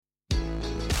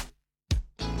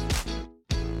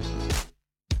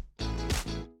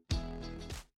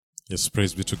Yes,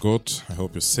 praise be to God. I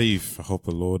hope you're safe. I hope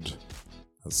the Lord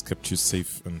has kept you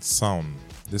safe and sound.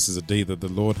 This is a day that the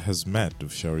Lord has made. We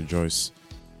shall rejoice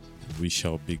and we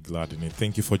shall be glad in it.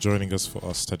 Thank you for joining us for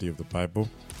our study of the Bible.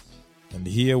 And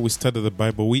here we study the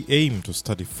Bible. We aim to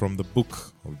study from the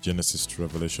book of Genesis to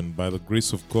Revelation. By the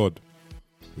grace of God,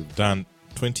 we've done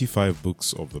 25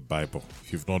 books of the Bible.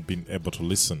 If you've not been able to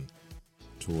listen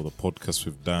to all the podcasts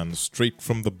we've done straight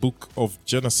from the book of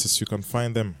Genesis, you can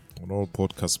find them on all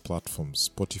podcast platforms: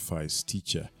 Spotify,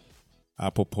 Stitcher,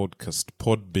 Apple Podcast,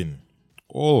 Podbean,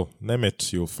 name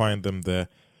it, you'll find them there.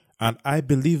 And I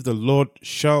believe the Lord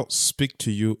shall speak to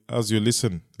you as you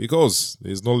listen, because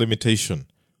there is no limitation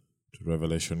to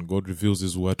revelation. God reveals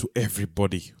His word to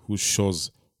everybody who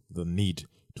shows the need.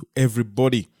 To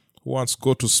everybody who wants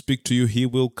God to speak to you, He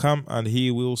will come and He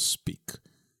will speak.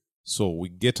 So we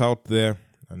get out there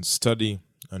and study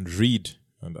and read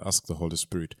and ask the Holy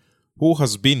Spirit, who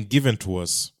has been given to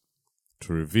us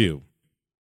to reveal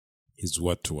His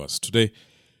word to us. Today,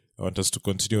 I want us to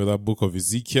continue with our book of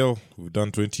Ezekiel. We've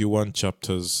done 21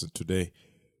 chapters. Today,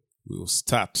 we will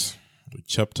start with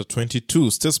chapter 22.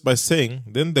 It starts by saying,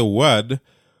 "Then the word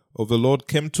of the Lord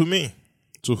came to me."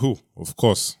 To who? Of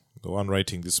course, the one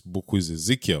writing this book is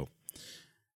Ezekiel.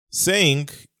 Saying,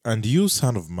 "And you,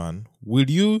 son of man,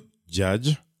 will you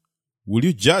judge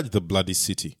the bloody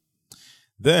city?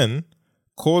 Then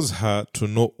cause her to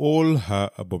know all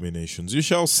her abominations. You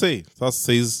shall say, thus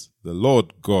says the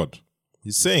Lord God."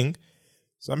 He's saying,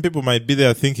 some people might be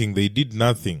there thinking they did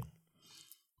nothing,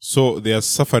 so they are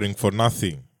suffering for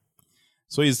nothing.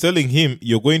 So he's telling him,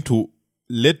 you're going to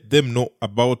let them know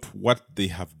about what they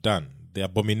have done, the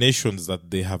abominations that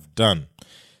they have done,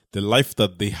 the life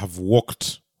that they have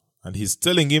walked. And he's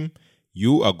telling him,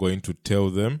 you are going to tell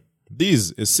them,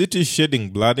 "This, a city shedding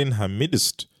blood in her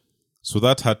midst, so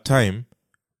that her time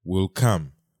will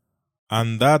come,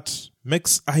 and that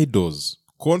makes idols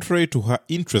contrary to her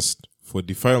interest for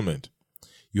defilement.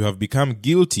 You have become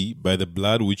guilty by the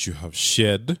blood which you have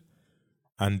shed,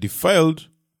 and defiled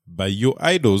by your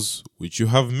idols which you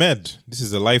have made." This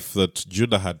is the life that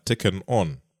Judah had taken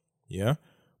on,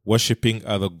 worshipping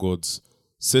other gods,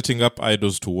 setting up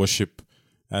idols to worship,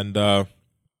 and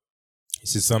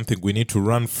this is something we need to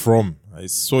run from. I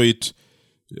saw it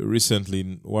recently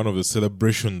in one of the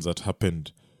celebrations that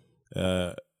happened,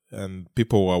 and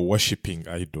people were worshipping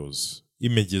idols,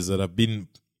 images that have been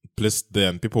placed there,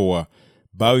 and people were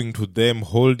bowing to them,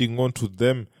 holding on to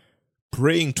them,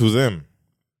 praying to them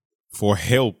for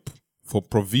help, for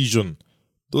provision.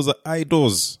 Those are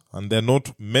idols, and they're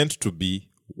not meant to be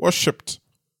worshipped.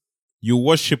 You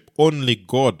worship only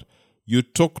God. You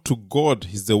talk to God.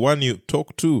 He's the one you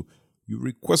talk to. You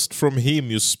request from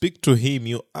Him. You speak to Him.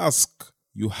 You ask.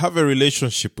 You have a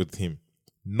relationship with Him,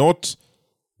 not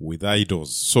with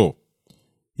idols. So,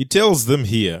 he tells them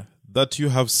here that you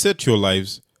have set your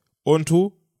lives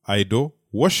onto idol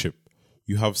worship.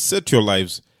 You have set your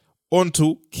lives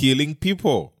onto killing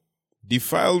people,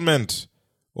 defilement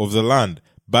of the land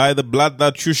by the blood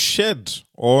that you shed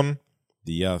on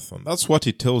the earth. And that's what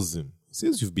he tells them. He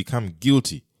says you've become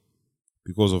guilty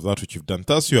because of that which you've done.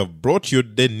 Thus you have brought your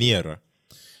day nearer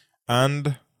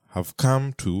and have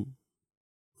come to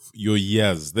your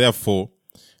years. Therefore,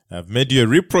 I have made you a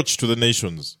reproach to the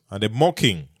nations and a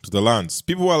mocking to the lands.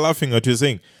 People are laughing at you,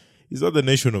 saying, "Is that the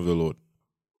nation of the Lord?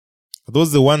 Are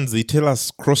those the ones they tell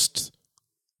us crossed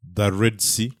the Red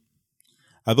Sea?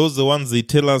 Are those the ones they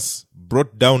tell us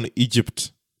brought down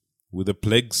Egypt with the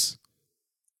plagues?"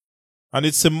 And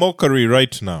it's a mockery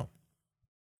right now.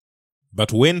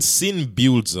 But when sin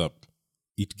builds up,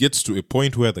 it gets to a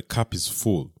point where the cup is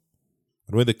full.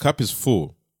 And when the cup is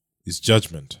full, is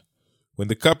judgment. When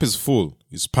the cup is full,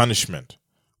 is punishment.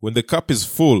 When the cup is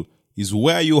full, is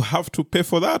where you have to pay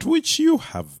for that which you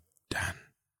have done.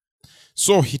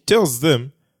 So he tells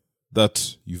them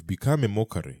that you've become a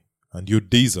mockery and your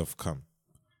days have come.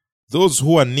 Those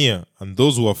who are near and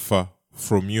those who are far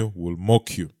from you will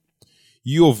mock you.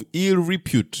 You of ill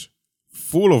repute,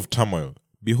 full of turmoil,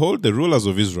 behold, the rulers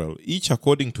of Israel, each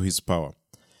according to his power,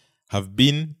 have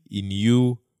been in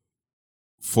you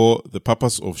for the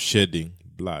purpose of shedding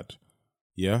blood.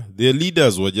 Their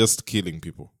leaders were just killing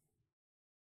people.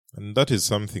 And that is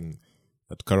something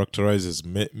that characterizes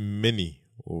many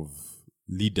of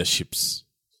leaderships.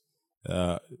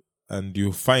 And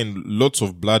you find lots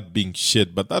of blood being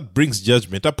shed, but that brings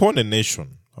judgment upon a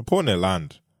nation, upon a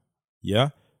land.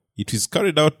 It is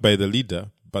carried out by the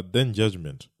leader, but then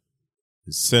judgment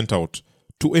is sent out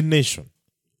to a nation.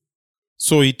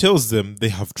 So he tells them they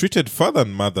have treated father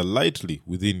and mother lightly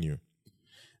within you.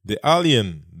 The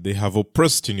alien they have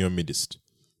oppressed in your midst.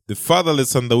 The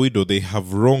fatherless and the widow, they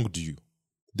have wronged you.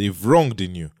 They've wronged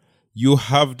in you. You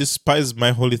have despised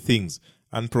my holy things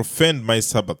and profaned my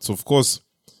Sabbaths. Of course,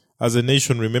 as a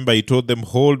nation, remember, he told them,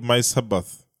 hold my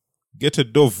Sabbath. Get a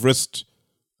day of rest,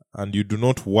 and you do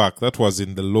not work. That was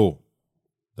in the law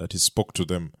that he spoke to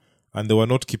them, and they were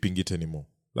not keeping it anymore.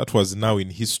 That was now in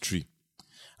history.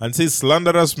 And says,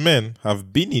 slanderous men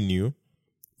have been in you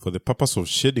for the purpose of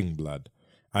shedding blood,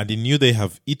 and in you they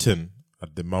have eaten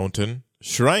at the mountain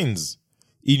shrines.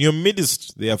 In your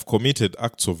midst they have committed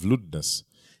acts of lewdness.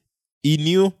 In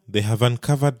you they have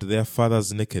uncovered their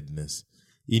father's nakedness.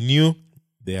 In you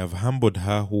they have humbled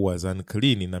her who was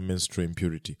unclean in a menstrual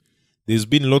impurity. There's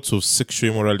been lots of sexual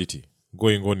immorality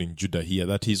going on in Judah here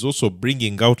that he's also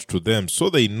bringing out to them so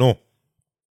they know.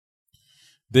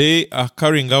 They are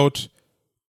carrying out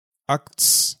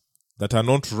acts that are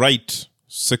not right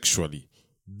sexually.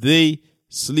 They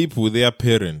sleep with their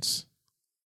parents.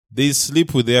 They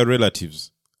sleep with their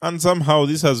relatives. And somehow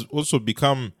this has also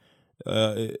become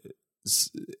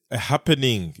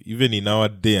happening even in our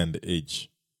day and age.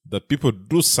 That people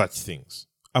do such things.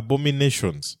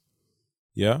 Abominations.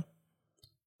 Yeah?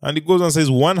 And it goes and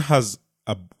says, one has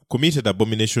committed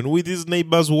abomination with his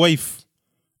neighbor's wife,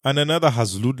 and another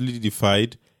has lewdly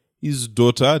defiled his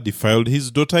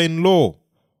daughter-in-law.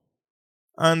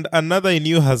 And another in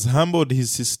you has humbled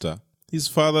his sister, his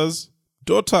father's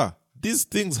daughter. These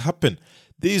things happen.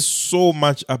 There is so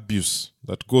much abuse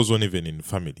that goes on even in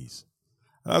families.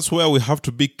 That's where we have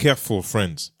to be careful,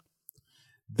 friends.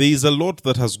 There is a lot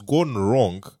that has gone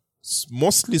wrong,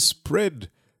 mostly spread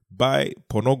by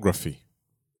pornography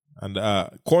and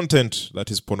content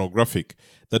that is pornographic,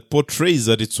 that portrays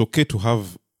that it's okay to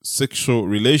have sexual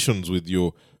relations with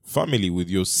your family, with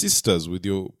your sisters, with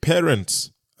your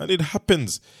parents. And it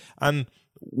happens. And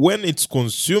when it's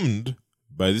consumed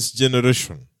by this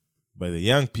generation, by the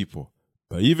young people,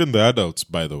 by even the adults,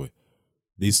 by the way,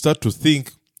 they start to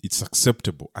think it's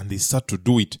acceptable and they start to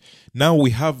do it. Now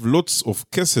we have lots of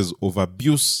cases of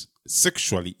abuse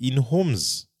sexually in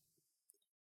homes,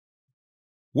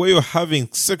 where you're having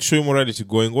sexual immorality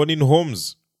going on in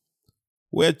homes,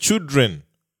 where children,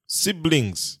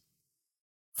 siblings,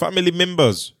 family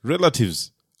members,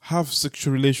 relatives have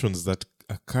sexual relations that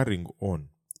are carrying on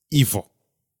evil.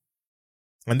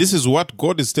 And this is what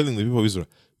God is telling the people of Israel.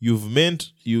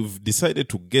 You've decided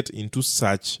to get into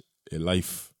such a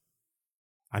life.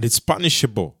 And it's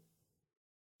punishable.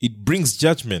 It brings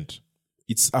judgment.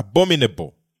 It's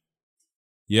abominable.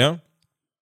 Yeah?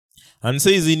 And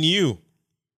says, in you,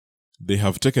 they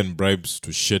have taken bribes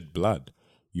to shed blood.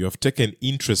 You have taken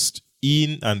interest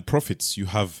in and profits. You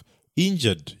have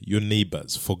injured your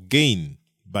neighbors for gain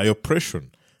by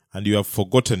oppression, and you have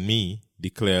forgotten me,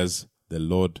 declares the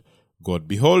Lord God.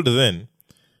 Behold then,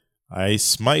 I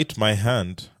smite my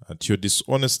hand at your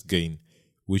dishonest gain,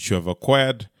 which you have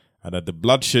acquired, and at the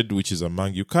bloodshed which is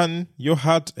among you. Can your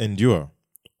heart endure?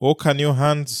 Or can your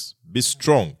hands be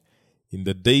strong in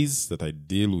the days that I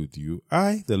deal with you?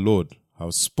 I, the Lord,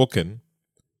 have spoken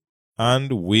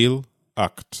and will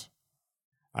act.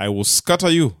 I will scatter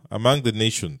you among the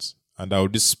nations, and I will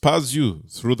disperse you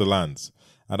through the lands,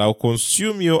 and I will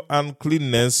consume your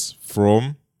uncleanness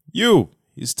from you.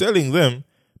 He's telling them,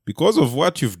 because of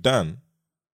what you've done,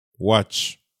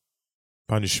 watch,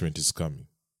 punishment is coming.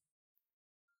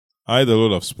 I, the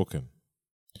Lord, have spoken.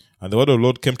 And the word of the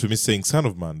Lord came to me, saying, Son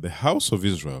of man, the house of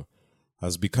Israel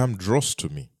has become dross to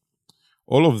me.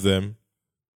 All of them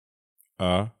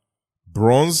are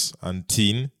bronze and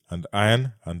tin and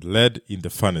iron and lead in the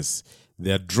furnace.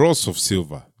 They are dross of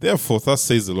silver. Therefore, thus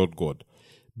says the Lord God,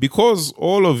 because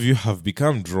all of you have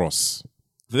become dross,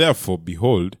 therefore,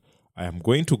 behold, I am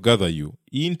going to gather you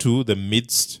into the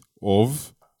midst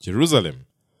of Jerusalem.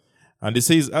 And it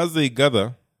says, as they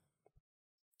gather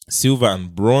silver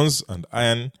and bronze and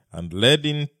iron and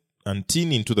lead and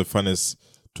tin into the furnace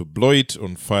to blow it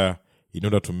on fire in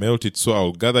order to melt it, so I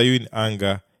will gather you in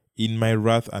anger in my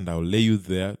wrath, and I will lay you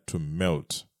there to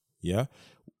melt. Yeah?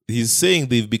 He's saying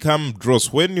they've become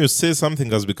dross. When you say something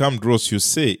has become dross, you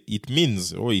say it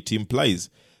means, or it implies,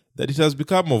 that it has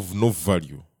become of no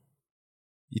value.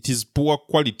 It is poor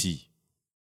quality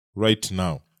right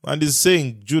now. And he's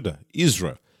saying, Judah,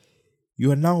 Israel,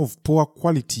 you are now of poor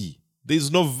quality. There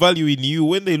is no value in you.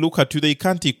 When they look at you, they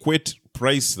can't equate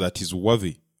price that is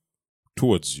worthy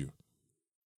towards you.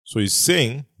 So he's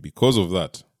saying, because of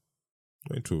that,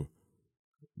 I'm going to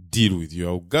deal with you.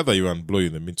 I'll gather you and blow you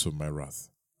in the midst of my wrath,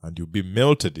 and you'll be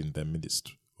melted in the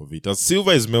midst of it. As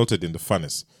silver is melted in the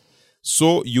furnace,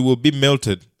 so you will be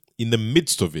melted in the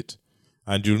midst of it.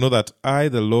 And you'll know that I,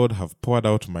 the Lord, have poured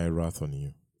out my wrath on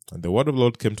you. And the word of the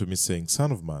Lord came to me, saying,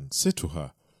 Son of man, say to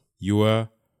her, you are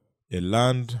a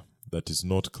land that is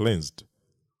not cleansed,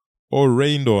 or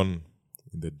rained on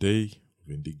in the day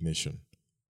of indignation.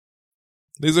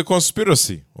 There is a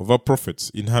conspiracy of our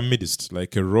prophets in her midst,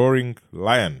 like a roaring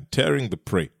lion tearing the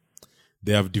prey.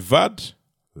 They have devoured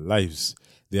lives.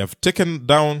 They've taken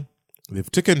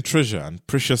treasure and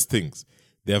precious things.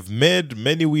 They have made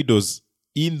many widows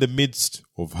in the midst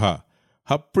of her.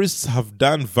 Her priests have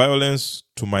done violence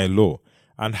to my law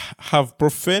and have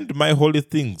profaned my holy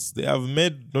things. They have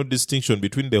made no distinction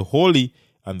between the holy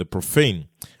and the profane,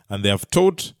 and they have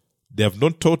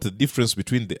not taught the difference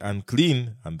between the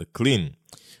unclean and the clean.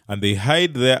 And they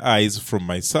hide their eyes from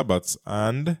my Sabbaths,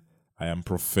 and I am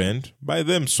profaned by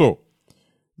them. So,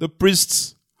 the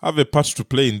priests have a part to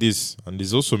play in this, and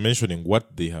is also mentioning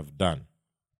what they have done.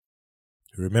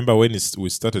 Remember when we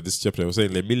started this chapter, I was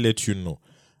saying, let me let you know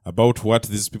about what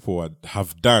these people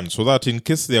have done, so that in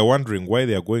case they are wondering why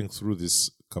they are going through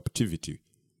this captivity,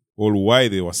 or why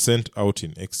they were sent out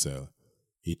in exile,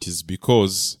 it is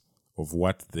because of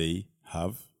what they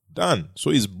have done.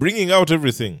 So he's bringing out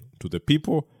everything to the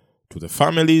people, to the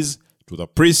families, to the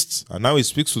priests, and now he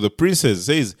speaks to the princes.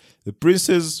 He says, the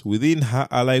princes within her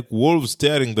are like wolves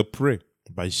tearing the prey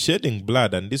by shedding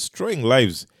blood and destroying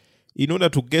lives in order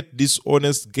to get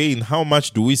dishonest gain. How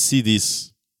much do we see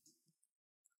this?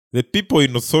 The people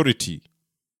in authority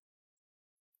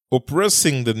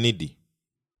oppressing the needy,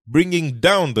 bringing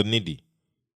down the needy,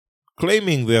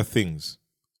 claiming their things.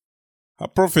 Her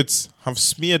prophets have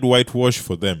smeared whitewash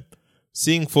for them,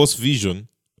 seeing false vision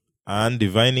and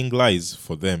divining lies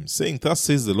for them, saying, thus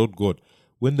says the Lord God,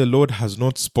 when the Lord has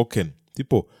not spoken.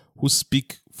 People who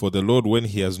speak for the Lord when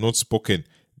he has not spoken,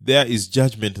 there is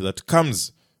judgment that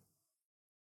comes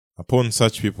upon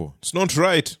such people. It's not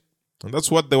right. And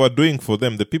that's what they were doing for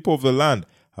them. The people of the land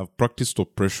have practiced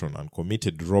oppression and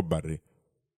committed robbery,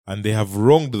 and they have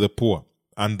wronged the poor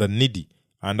and the needy,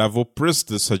 and have oppressed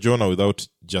the sojourner without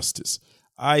justice.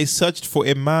 I searched for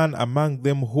a man among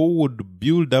them who would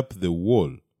build up the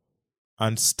wall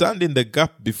and stand in the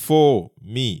gap before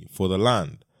me for the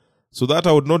land, so that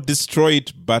I would not destroy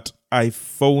it, but I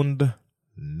found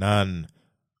none.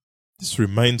 This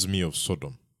reminds me of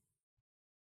Sodom.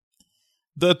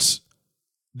 That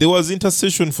there was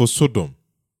intercession for Sodom.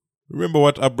 Remember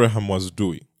what Abraham was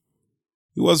doing.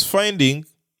 He was finding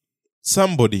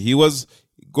somebody.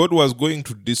 God was going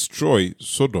to destroy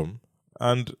Sodom.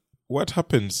 And what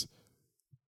happens?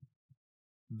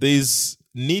 There is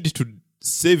need to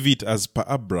save it as per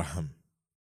Abraham.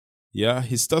 Yeah,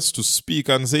 he starts to speak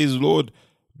and says, Lord,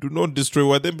 do not destroy.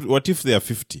 What if they are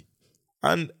 50?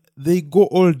 And they go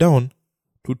all down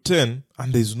to 10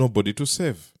 and there is nobody to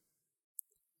save.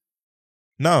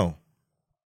 Now,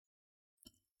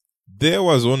 there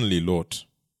was only Lot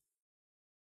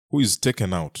who is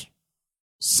taken out,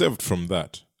 saved from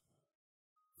that.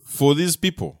 For these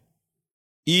people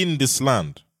in this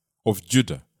land of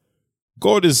Judah,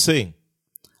 God is saying,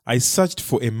 I searched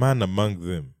for a man among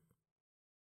them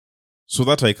so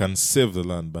that I can save the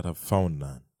land, but have found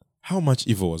none. How much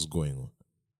evil was going on?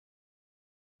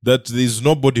 That there is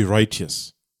nobody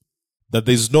righteous, that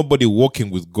there is nobody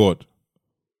walking with God.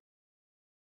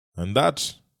 And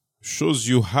that shows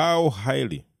you how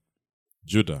highly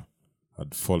Judah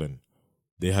had fallen.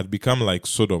 They had become like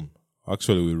Sodom.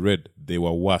 Actually, we read they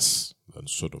were worse than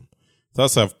Sodom.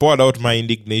 Thus I have poured out my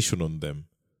indignation on them,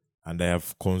 and I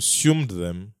have consumed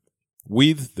them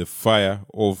with the fire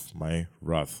of my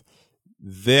wrath.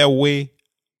 Their way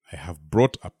I have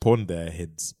brought upon their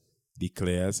heads,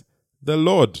 declares the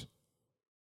Lord.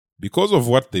 Because of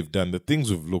what they've done, the things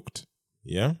we've looked,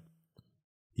 yeah?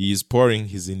 He is pouring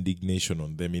his indignation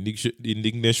on them.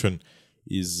 Indignation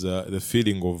is the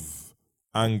feeling of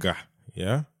anger,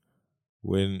 yeah?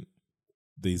 When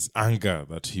there is anger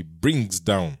that he brings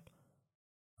down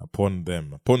upon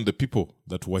them, upon the people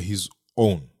that were his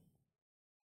own.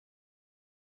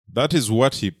 That is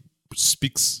what he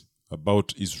speaks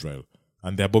about Israel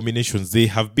and the abominations they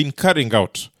have been carrying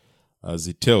out, as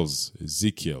he tells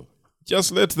Ezekiel.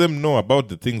 Just let them know about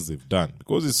the things they've done,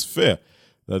 because it's fair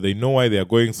that they know why they are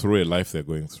going through a life they're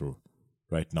going through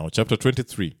right now. Chapter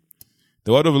 23.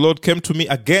 The word of the Lord came to me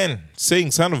again,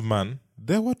 saying, Son of man,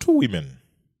 there were two women,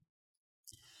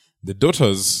 the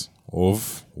daughters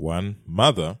of one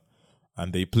mother,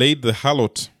 and they played the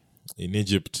harlot in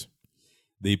Egypt.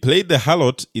 They played the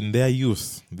harlot in their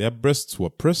youth. Their breasts were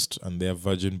pressed, and their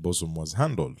virgin bosom was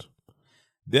handled.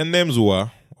 Their names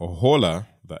were Ohola,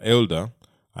 the elder,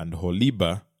 and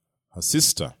Holiba, her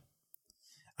sister.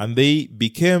 And they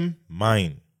became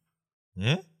mine.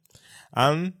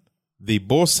 And they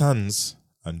bore sons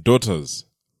and daughters.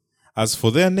 As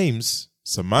for their names,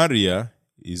 Samaria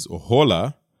is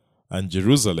Ohola, and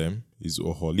Jerusalem is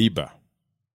Oholiba.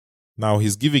 Now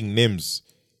he's giving names.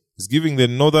 He's giving the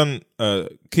northern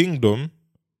kingdom,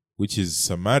 which is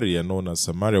Samaria, known as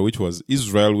Samaria, which was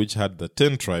Israel, which had the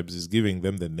 10 tribes. He's giving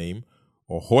them the name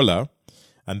Ohola.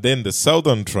 And then the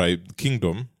southern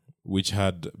kingdom, which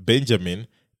had Benjamin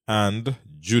and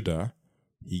Judah,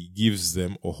 he gives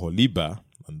them Oholiba,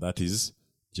 and that is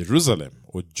Jerusalem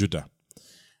or Judah.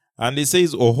 And he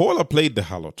says Ohola played the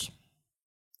harlot.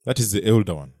 That is the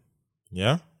elder one,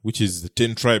 which is the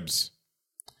 10 tribes.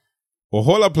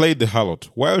 Ohola played the harlot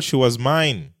while she was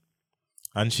mine,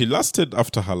 and she lusted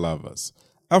after her lovers,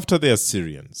 after the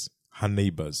Assyrians, her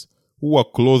neighbors, who were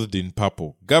clothed in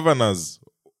purple, governors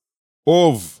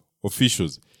of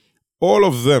officials, all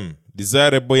of them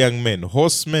desirable young men,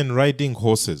 horsemen riding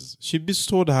horses. She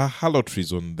bestowed her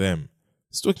harlotries on them.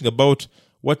 It's talking about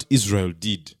what Israel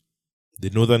did, the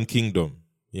northern kingdom.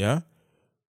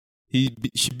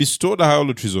 She bestowed her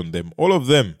harlotries on them. All of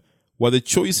them were the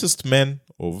choicest men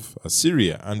of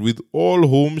Assyria, and with all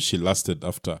whom she lusted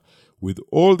after. With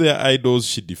all their idols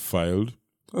she defiled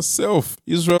herself.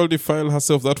 Israel defiled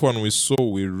herself. That one we saw,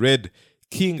 we read,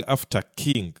 king after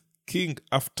king, king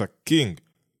after king,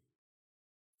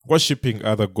 worshipping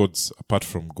other gods apart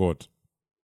from God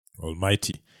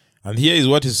Almighty. And here is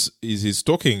what he's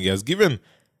talking. He has given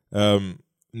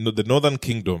the northern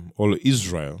kingdom, or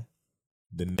Israel,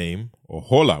 the name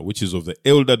Ohola, which is of the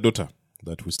elder daughter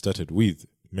that we started with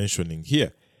mentioning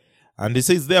here. And he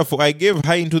says, therefore I gave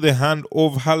her into the hand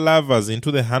of her lovers, into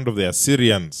the hand of the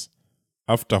Assyrians,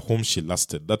 after whom she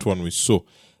lusted. That one we saw,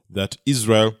 that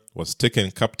Israel was taken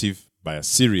captive by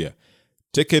Assyria,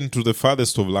 taken to the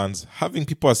farthest of lands, having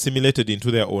people assimilated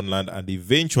into their own land, and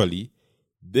eventually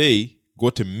they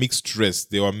got a mixed race.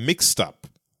 They were mixed up.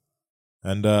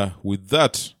 And with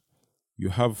that, you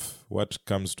have what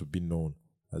comes to be known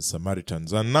as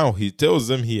Samaritans. And now he tells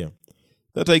them here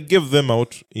that I gave them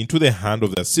out into the hand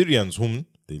of the Assyrians, whom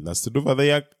they lusted over.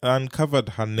 They uncovered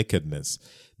her nakedness.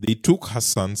 They took her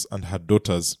sons and her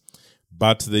daughters,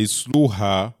 but they slew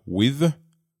her with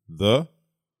the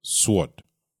sword.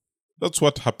 That's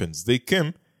what happens. They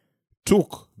came,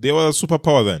 they were a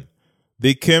superpower then.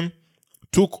 They came,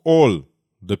 took all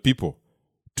the people,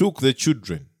 took the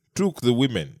children, took the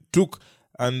women,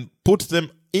 and put them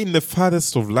in the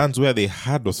farthest of lands where they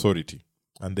had authority.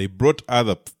 And they brought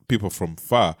other people from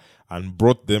far and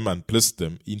brought them and placed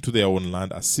them into their own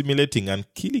land, assimilating and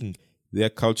killing their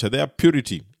culture. Their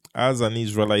purity as an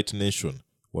Israelite nation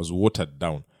was watered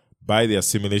down by the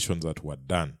assimilations that were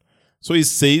done. So he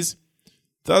says,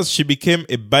 thus she became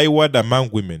a byword among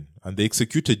women, and they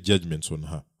executed judgments on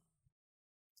her.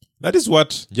 That is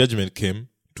what judgment came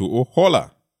to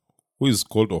Ohola, who is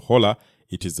called Ohola.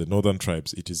 It is the northern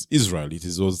tribes. It is Israel. It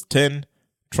is those 10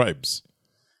 tribes.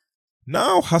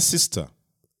 Now her sister,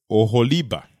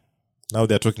 Oholiba, now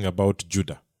they're talking about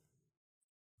Judah,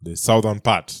 the southern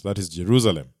part, that is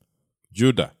Jerusalem,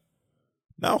 Judah.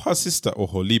 Now her sister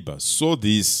Oholiba saw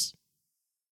this,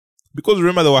 because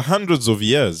remember there were hundreds of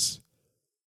years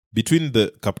between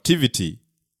the captivity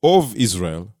of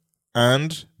Israel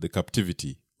and the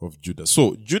captivity of Judah.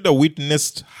 So Judah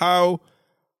witnessed how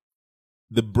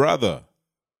the brother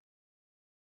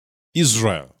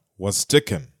Israel was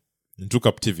taken into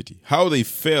captivity, how they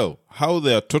fell, how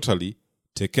they are totally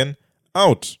taken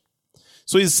out.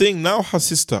 So he's saying now her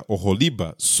sister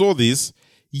Oholiba saw this,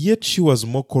 yet she was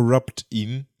more corrupt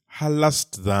in her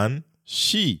lust than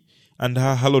she, and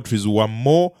her harlotries were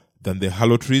more than the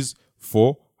harlotries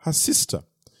for her sister.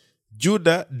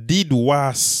 Judah did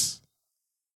worse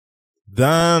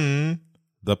than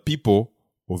the people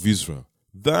of Israel,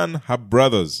 than her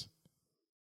brothers.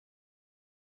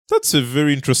 That's a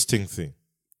very interesting thing.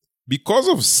 Because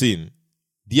of sin,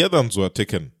 the others were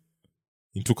taken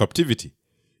into captivity.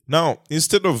 Now,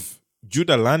 instead of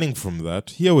Judah learning from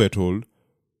that, here we're told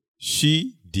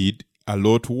she did a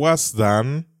lot worse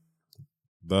than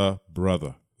the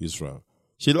brother Israel.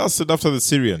 She lusted after the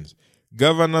Syrians,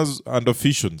 governors and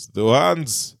officials, the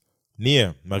ones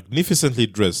near, magnificently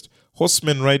dressed,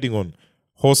 horsemen riding on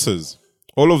horses,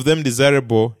 all of them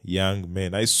desirable young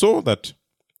men. I saw that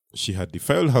she had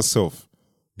defiled herself.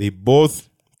 They both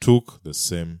took the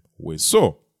same way.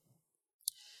 So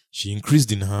she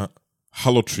increased in her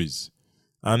harlotries,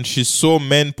 and she saw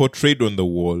men portrayed on the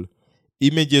wall,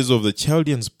 images of the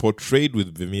Chaldeans portrayed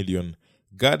with vermilion,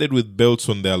 guarded with belts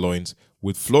on their loins,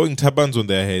 with flowing turbans on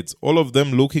their heads, all of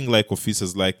them looking like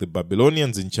officers, like the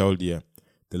Babylonians in Chaldea,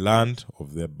 the land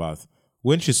of their birth.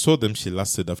 When she saw them, she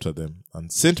lusted after them,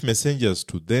 and sent messengers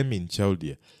to them in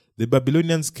Chaldea. The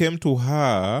Babylonians came to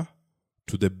her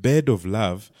to the bed of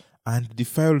love, and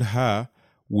defiled her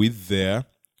with their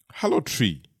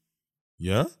harlotry.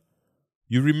 Yeah?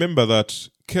 You remember that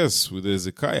case with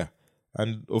Hezekiah,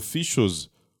 and officials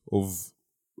of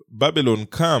Babylon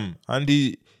come, and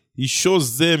he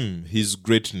shows them his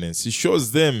greatness. He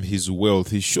shows them his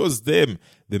wealth. He shows them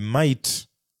the might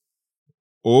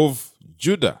of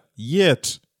Judah.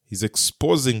 Yet, he's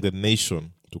exposing the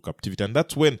nation to captivity. And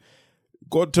that's when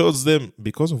God tells them,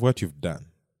 because of what you've done,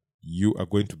 you are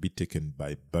going to be taken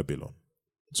by Babylon.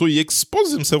 So he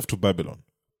exposed himself to Babylon.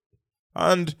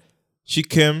 And she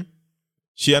came,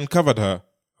 she uncovered her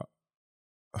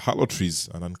harlotries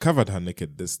and uncovered her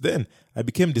nakedness. Then I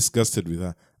became disgusted with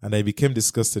her, and I became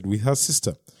disgusted with her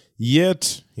sister.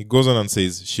 Yet, he goes on and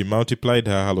says, she multiplied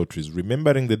her harlotries,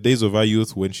 remembering the days of her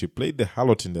youth when she played the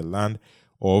harlot in the land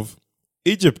of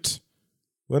Egypt.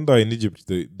 When they were in Egypt,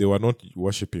 they were not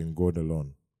worshipping God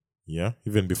alone. Yeah,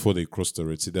 even before they crossed the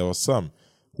Red Sea, there were some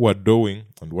who are adoring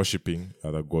and worshipping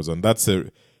other gods. And that's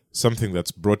something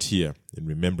that's brought here in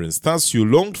remembrance. Thus, you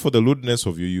longed for the lewdness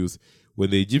of your youth, when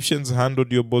the Egyptians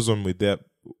handled your bosom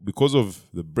because of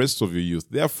the breasts of your youth.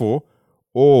 Therefore,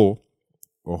 O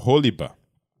Oholiba,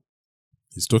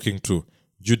 he's talking to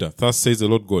Judah. Thus says the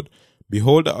Lord God,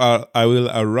 behold, I will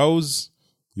arouse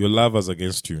your lovers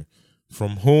against you,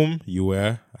 from whom you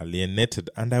were alienated,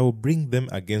 and I will bring them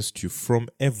against you from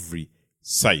every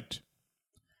side.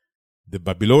 The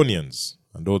Babylonians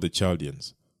and all the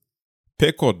Chaldeans,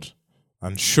 Pekod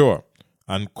and Shoa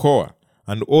and Koa,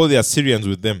 and all the Assyrians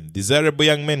with them, desirable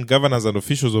young men, governors and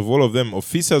officials of all of them,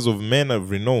 officers of men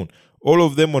of renown, all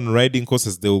of them on riding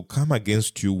horses, they will come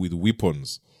against you with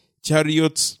weapons,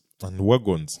 chariots and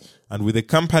wagons, and with a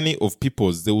company of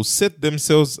peoples. They will set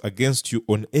themselves against you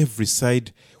on every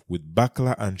side with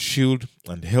buckler and shield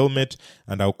and helmet,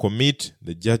 and I'll commit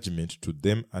the judgment to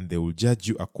them, and they will judge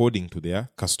you according to their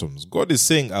customs. God is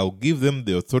saying, I'll give them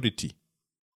the authority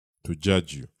to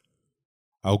judge you.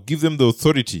 I'll give them the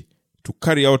authority to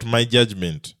carry out my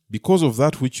judgment because of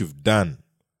that which you've done.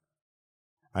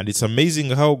 And it's amazing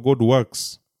how God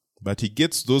works, but he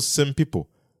gets those same people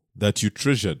that you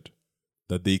treasured,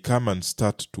 that they come and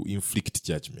start to inflict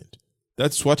judgment.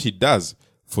 That's what he does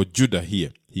for Judah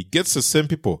here. He gets the same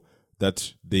people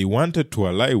that they wanted to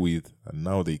ally with, and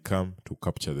now they come to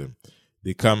capture them.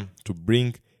 They come to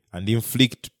bring and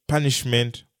inflict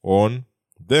punishment on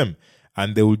them.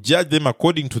 And they will judge them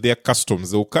according to their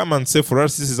customs. They will come and say, for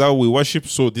us, this is how we worship,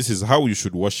 so this is how you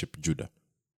should worship, Judah.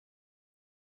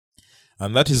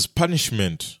 And that is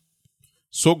punishment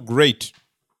so great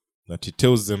that he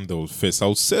tells them they will face.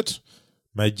 I'll set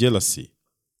my jealousy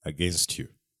against you,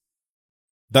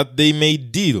 that they may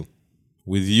deal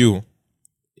with you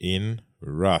in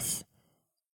wrath.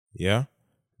 Yeah?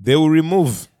 They will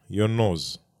remove your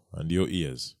nose and your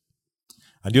ears,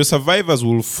 and your survivors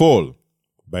will fall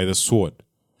by the sword.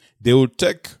 They will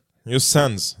take your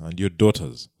sons and your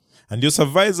daughters, and your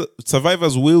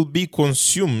survivors will be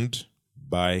consumed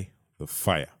by the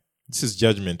fire. This is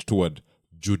judgment toward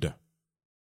Judah,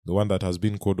 the one that has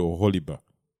been called Oholiba.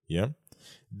 Yeah?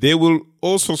 They will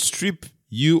also strip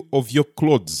you of your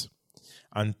clothes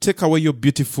and take away your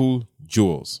beautiful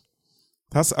jewels.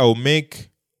 Thus I will make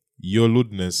your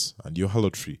lewdness and your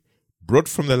harlotry brought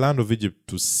from the land of Egypt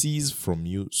to cease from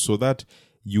you, so that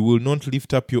you will not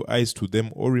lift up your eyes to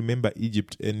them or remember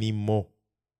Egypt anymore.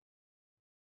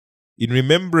 In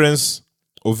remembrance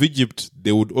of Egypt,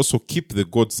 they would also keep the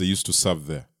gods they used to serve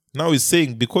there. Now he's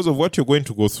saying, because of what you're going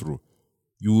to go through,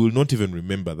 you will not even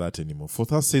remember that anymore. For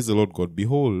thus says the Lord God,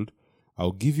 behold,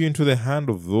 I'll give you into the hand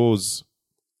of those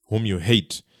whom you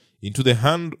hate, into the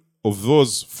hand of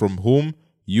those from whom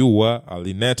you were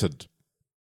alienated.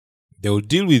 They will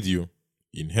deal with you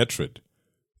in hatred,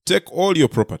 take all your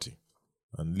property,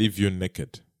 and leave you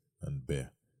naked and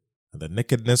bare. And the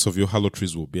nakedness of your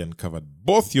harlotries will be uncovered,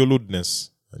 both your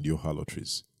lewdness and your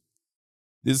harlotries.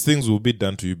 These things will be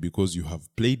done to you because you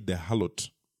have played the harlot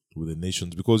with the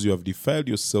nations, because you have defiled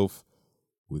yourself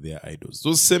with their idols.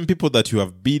 Those same people that you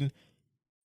have been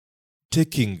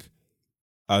taking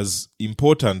as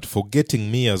important,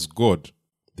 forgetting me as God,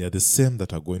 they are the same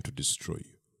that are going to destroy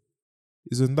you.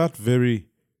 Isn't that very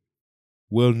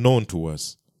well known to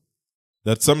us?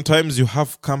 That sometimes you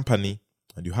have company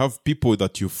and you have people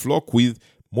that you flock with,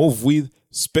 move with,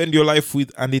 spend your life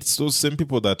with, and it's those same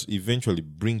people that eventually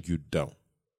bring you down.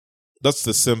 That's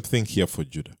the same thing here for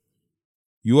Judah.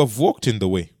 You have walked in the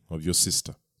way of your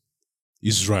sister,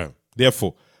 Israel.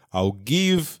 Therefore, I'll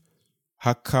give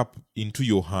her cup into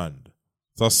your hand.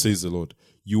 Thus says the Lord.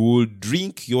 You will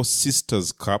drink your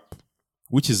sister's cup,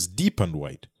 which is deep and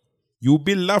wide. You will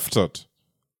be laughed at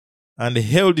and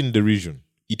held in derision.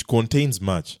 It contains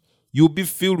much. You will be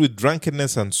filled with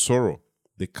drunkenness and sorrow,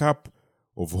 the cup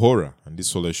of horror and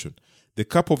desolation. The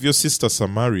cup of your sister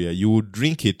Samaria, you will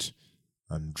drink it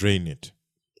and drain it.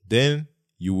 Then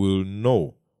you will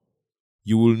know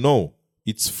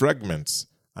its fragments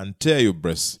and tear your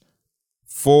breasts.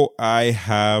 For I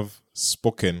have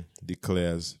spoken,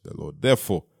 declares the Lord.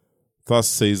 Therefore, thus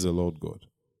says the Lord God,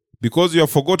 because you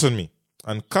have forgotten me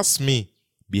and cast me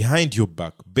behind your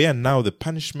back, bear now the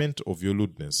punishment of your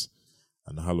lewdness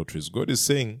and harlotries. God is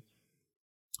saying,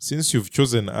 since you've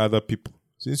chosen other people,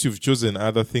 since you've chosen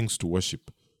other things to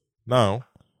worship, now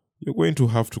you're going to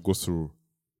have to go through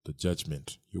the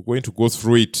judgment. You're going to go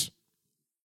through it.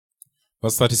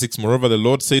 Verse 36, moreover, the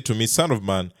Lord said to me, Son of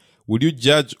man, will you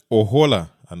judge Oholah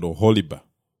and Oholiba?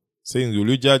 Saying, will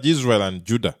you judge Israel and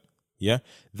Judah? Yeah.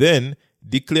 Then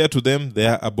declare to them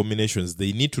their abominations.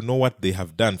 They need to know what they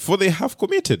have done, for they have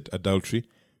committed adultery,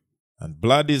 and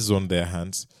blood is on their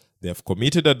hands. They have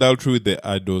committed adultery with their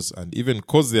idols, and even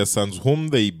caused their sons, whom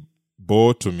they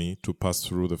bore to me, to pass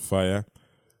through the fire.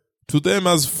 To them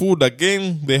as food,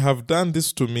 again they have done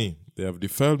this to me. They have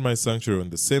defiled my sanctuary. On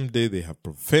the same day they have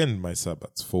profaned my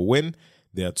Sabbaths. For when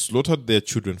they had slaughtered their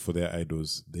children for their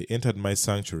idols, they entered my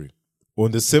sanctuary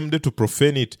on the same day to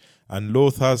profane it, and lo,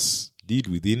 thus did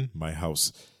within my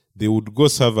house. They would go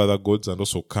serve other gods and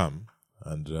also come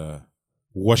and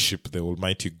worship the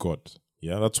Almighty God.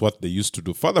 Yeah, that's what they used to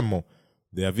do. Furthermore,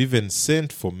 they have even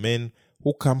sent for men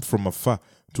who come from afar,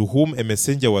 to whom a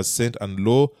messenger was sent, and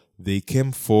lo, they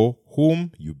came, for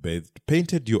whom you bathed,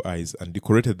 painted your eyes, and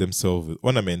decorated themselves with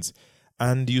ornaments,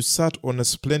 and you sat on a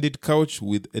splendid couch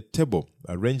with a table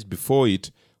arranged before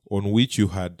it, on which you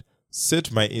had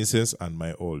set my incense and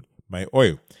my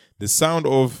oil. The sound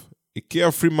of a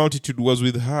carefree multitude was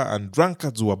with her, and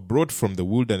drunkards were brought from the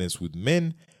wilderness with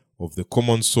men of the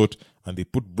common sort, and they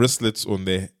put bracelets on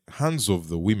the hands of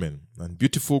the women, and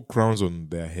beautiful crowns on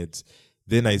their heads.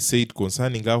 Then I said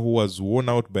concerning her who was worn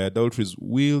out by adulteries,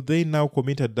 will they now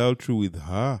commit adultery with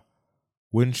her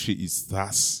when she is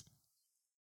thus?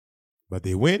 But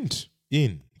they went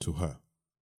in to her,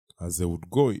 as they would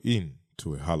go in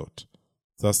to a harlot.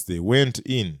 Thus they went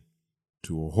in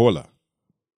to Oholah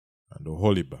and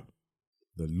Oholiba,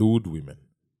 the lewd women.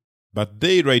 But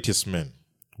they, righteous men,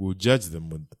 will judge them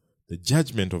with the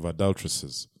judgment of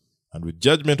adulteresses, and with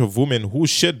judgment of women who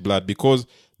shed blood, because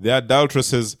they are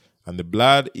adulteresses, and the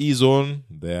blood is on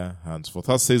their hands. For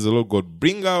thus says the Lord God,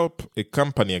 bring up a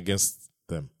company against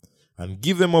them, and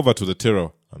give them over to the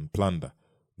terror and plunder.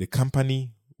 The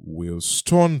company will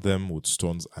stone them with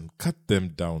stones, and cut them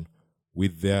down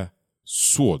with their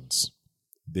swords.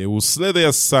 They will slay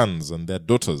their sons and their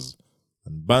daughters,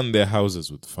 and burn their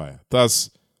houses with fire. Thus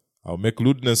I'll make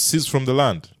lewdness cease from the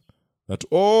land, that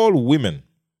all women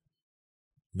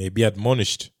may be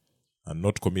admonished, and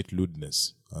not commit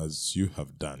lewdness, as you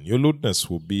have done. Your lewdness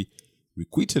will be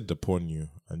requited upon you,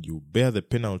 and you bear the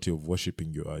penalty of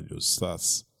worshipping your idols.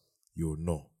 Thus you will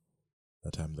know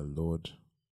that I am the Lord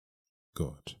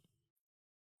God.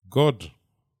 God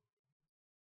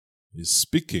is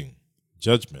speaking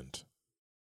judgment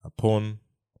upon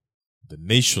the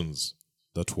nations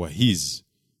that were his,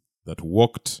 that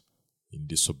walked in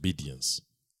disobedience.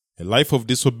 A life of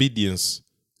disobedience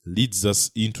leads us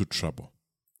into trouble.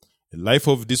 A life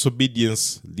of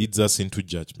disobedience leads us into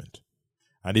judgment.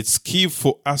 And it's key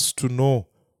for us to know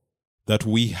that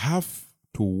we have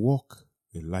to walk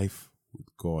a life with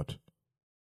God.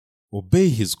 Obey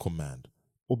his command.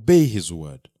 Obey his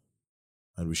word.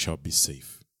 And we shall be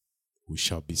safe. We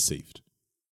shall be saved.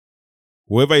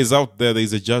 Whoever is out there, there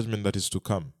is a judgment that is to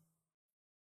come.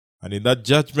 And in that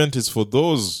judgment is for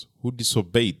those who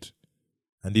disobeyed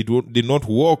and did not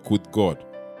walk with God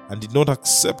and did not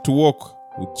accept to walk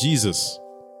with Jesus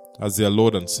as their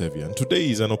Lord and Savior. And today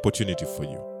is an opportunity for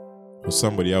you, for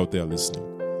somebody out there listening,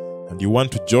 and you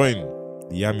want to join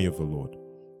the army of the Lord.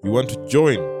 You want to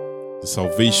join the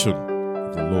salvation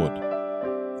of the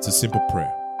Lord. It's a simple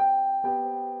prayer.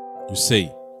 You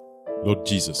say, Lord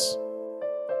Jesus,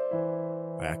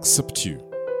 I accept you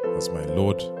as my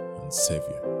Lord and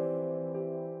Savior.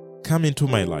 Come into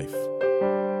my life.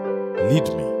 Lead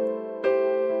me.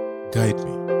 Guide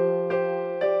me.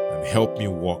 And help me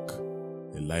walk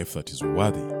a life that is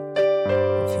worthy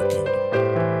of your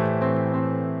kingdom.